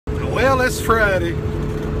Well, it's Friday.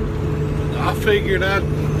 I figured I'd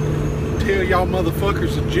tell y'all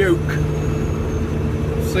motherfuckers a joke,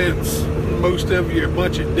 since most of you are a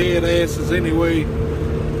bunch of dead asses anyway,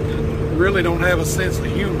 and really don't have a sense of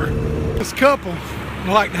humor. This couple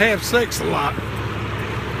like to have sex a lot.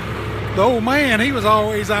 The old man, he was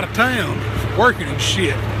always out of town, working and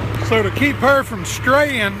shit. So to keep her from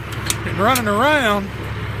straying and running around,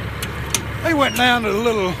 they went down to the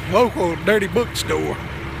little local dirty bookstore,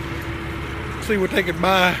 see what they could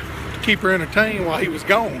buy to keep her entertained while he was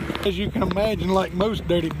gone. As you can imagine, like most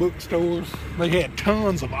dirty bookstores, they had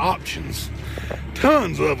tons of options,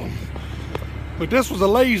 tons of them. But this was a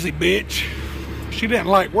lazy bitch. She didn't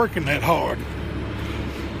like working that hard.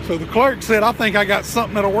 So the clerk said, "I think I got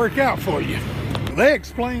something that'll work out for you." They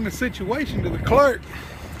explained the situation to the clerk.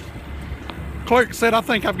 The clerk said, "I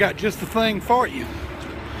think I've got just the thing for you."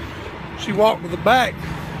 She walked to the back.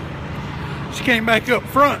 She came back up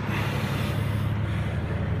front,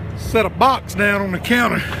 set a box down on the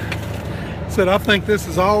counter, said, "I think this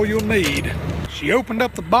is all you'll need." She opened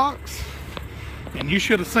up the box, and you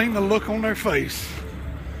should have seen the look on their face.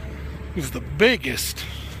 It was the biggest,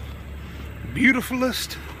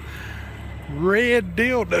 beautifulest red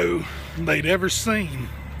dildo they'd ever seen.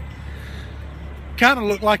 Kind of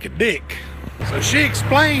looked like a dick. So she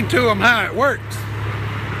explained to them how it works.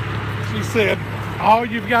 She said, all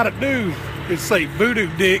you've got to do is say voodoo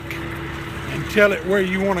dick and tell it where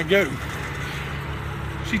you want to go.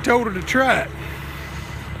 She told her to try it.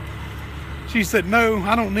 She said, "No,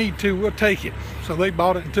 I don't need to, we'll take it." So they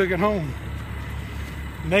bought it and took it home.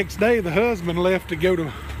 Next day, the husband left to go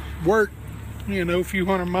to work, you know, a few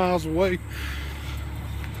hundred miles away.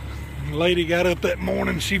 The lady got up that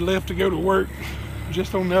morning, she left to go to work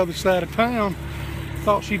just on the other side of town.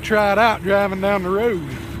 Thought she'd try it out driving down the road.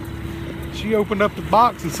 She opened up the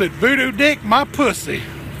box and said, "Voodoo dick, my pussy."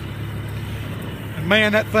 And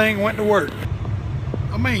man, that thing went to work.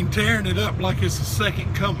 I mean, tearing it up like it's a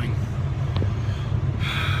second coming.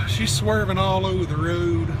 She's swerving all over the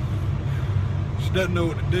road. She doesn't know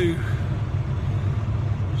what to do.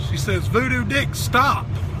 She says, "Voodoo dick, stop."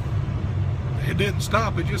 It didn't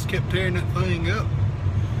stop, it just kept tearing that thing up.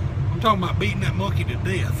 I'm talking about beating that monkey to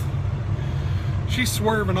death. She's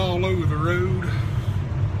swerving all over the road,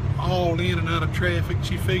 all in and out of traffic.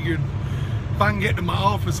 She figured, if I can get to my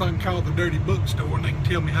office, I can call the dirty bookstore and they can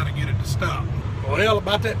tell me how to get it to stop. Well,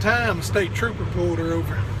 about that time, the state trooper pulled her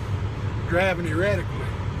over, driving erratically.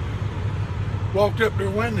 Walked up to her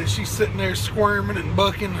window, she's sitting there squirming and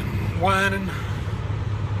bucking and whining.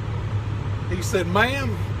 He said, "Ma'am,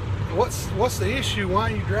 what's the issue?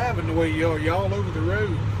 Why are you driving the way you are? You all over the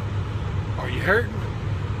road. Are you hurting?"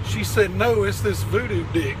 She said, "No, it's this voodoo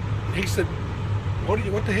dick." And he said,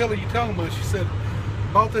 what the hell are you talking about?" She said,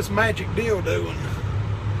 "Bought this magic dildo and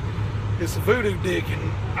it's a voodoo dick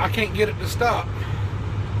and I can't get it to stop."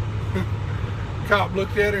 Cop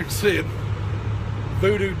looked at her and said,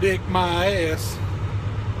 "Voodoo dick my ass."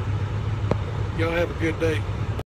 Y'all have a good day.